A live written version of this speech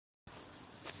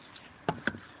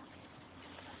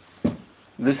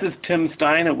This is Tim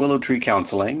Stein at Willow Tree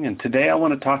Counseling, and today I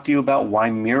want to talk to you about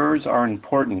why mirrors are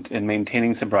important in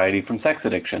maintaining sobriety from sex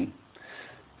addiction.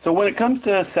 So when it comes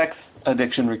to sex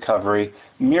addiction recovery,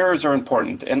 mirrors are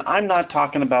important, and I'm not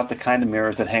talking about the kind of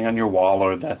mirrors that hang on your wall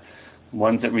or the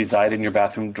ones that reside in your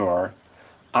bathroom drawer.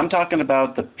 I'm talking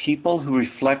about the people who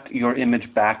reflect your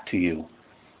image back to you.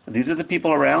 These are the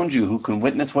people around you who can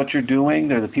witness what you're doing.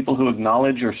 They're the people who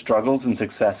acknowledge your struggles and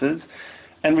successes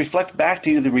and reflect back to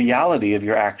you the reality of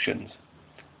your actions.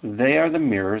 They are the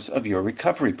mirrors of your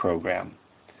recovery program.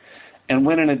 And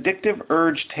when an addictive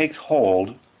urge takes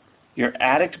hold, your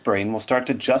addict brain will start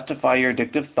to justify your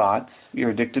addictive thoughts,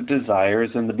 your addictive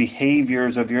desires, and the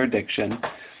behaviors of your addiction.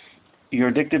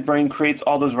 Your addictive brain creates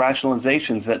all those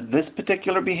rationalizations that this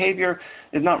particular behavior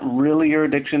is not really your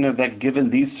addiction, or that given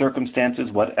these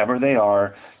circumstances, whatever they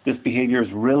are, this behavior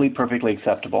is really perfectly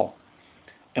acceptable.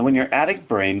 And when your addict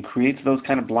brain creates those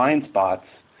kind of blind spots,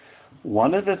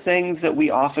 one of the things that we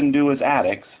often do as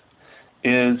addicts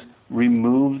is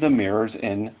remove the mirrors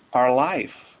in our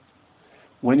life.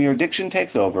 When your addiction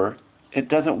takes over, it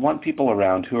doesn't want people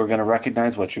around who are going to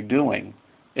recognize what you're doing.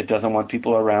 It doesn't want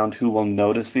people around who will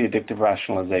notice the addictive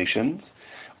rationalizations,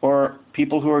 or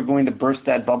people who are going to burst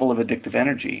that bubble of addictive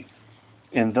energy.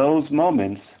 In those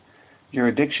moments, your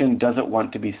addiction doesn't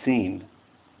want to be seen.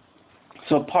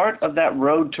 So part of that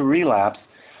road to relapse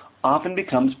often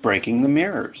becomes breaking the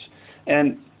mirrors.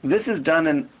 And this is done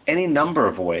in any number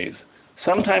of ways.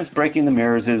 Sometimes breaking the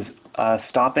mirrors is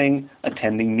stopping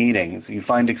attending meetings. You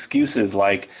find excuses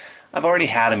like, I've already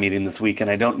had a meeting this week and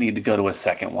I don't need to go to a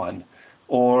second one.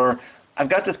 Or, I've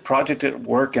got this project at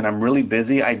work and I'm really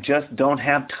busy, I just don't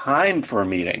have time for a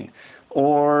meeting.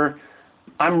 Or,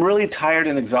 I'm really tired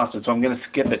and exhausted, so I'm going to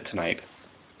skip it tonight.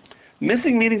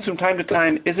 Missing meetings from time to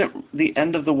time isn't the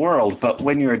end of the world, but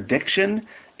when your addiction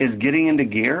is getting into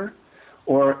gear,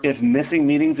 or if missing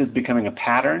meetings is becoming a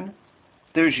pattern,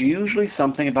 there's usually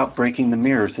something about breaking the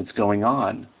mirrors that's going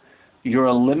on. You're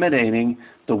eliminating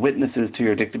the witnesses to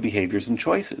your addictive behaviors and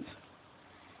choices.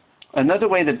 Another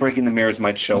way that breaking the mirrors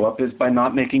might show up is by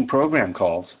not making program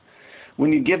calls.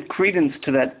 When you give credence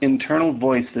to that internal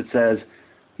voice that says,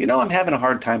 you know, I'm having a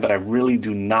hard time, but I really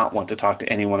do not want to talk to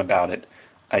anyone about it.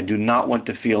 I do not want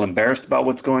to feel embarrassed about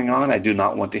what's going on. I do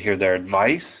not want to hear their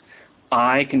advice.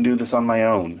 I can do this on my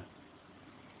own.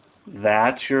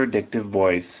 That's your addictive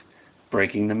voice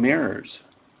breaking the mirrors.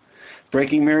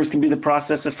 Breaking mirrors can be the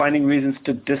process of finding reasons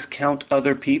to discount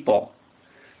other people.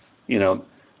 You know,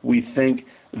 we think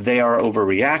they are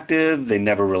overreactive, they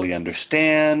never really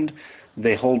understand,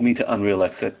 they hold me to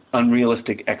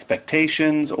unrealistic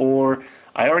expectations, or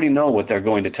I already know what they're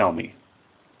going to tell me.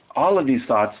 All of these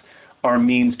thoughts are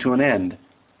means to an end.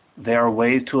 They are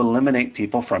ways to eliminate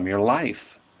people from your life.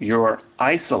 You're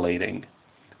isolating.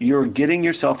 You're getting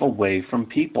yourself away from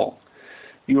people.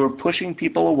 You are pushing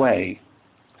people away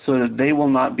so that they will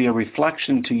not be a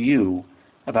reflection to you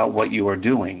about what you are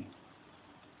doing.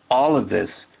 All of this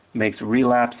makes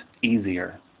relapse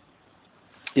easier.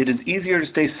 It is easier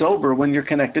to stay sober when you're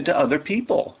connected to other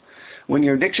people. When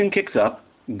your addiction kicks up,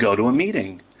 go to a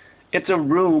meeting. It's a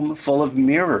room full of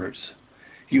mirrors.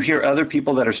 You hear other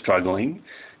people that are struggling.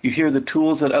 You hear the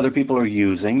tools that other people are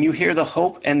using. You hear the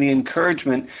hope and the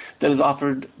encouragement that is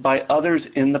offered by others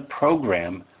in the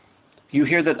program. You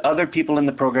hear that other people in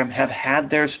the program have had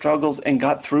their struggles and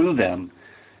got through them.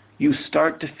 You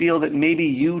start to feel that maybe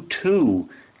you too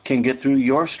can get through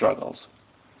your struggles.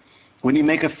 When you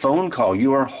make a phone call,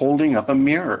 you are holding up a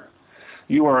mirror.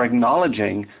 You are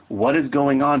acknowledging what is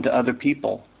going on to other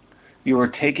people. You are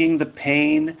taking the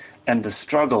pain and the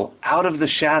struggle out of the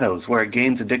shadows where it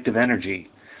gains addictive energy,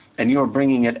 and you are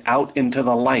bringing it out into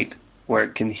the light where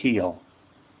it can heal.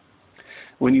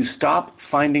 When you stop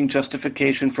finding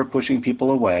justification for pushing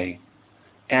people away,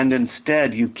 and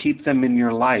instead you keep them in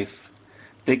your life,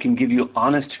 they can give you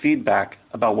honest feedback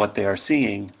about what they are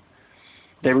seeing.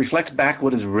 They reflect back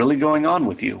what is really going on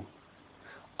with you.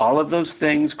 All of those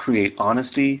things create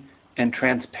honesty and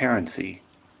transparency.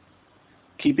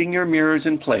 Keeping your mirrors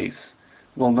in place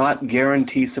will not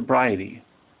guarantee sobriety,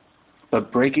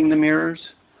 but breaking the mirrors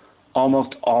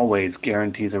almost always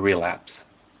guarantees a relapse.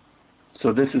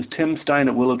 So this is Tim Stein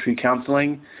at Willow Tree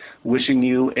Counseling, wishing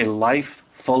you a life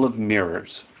full of mirrors.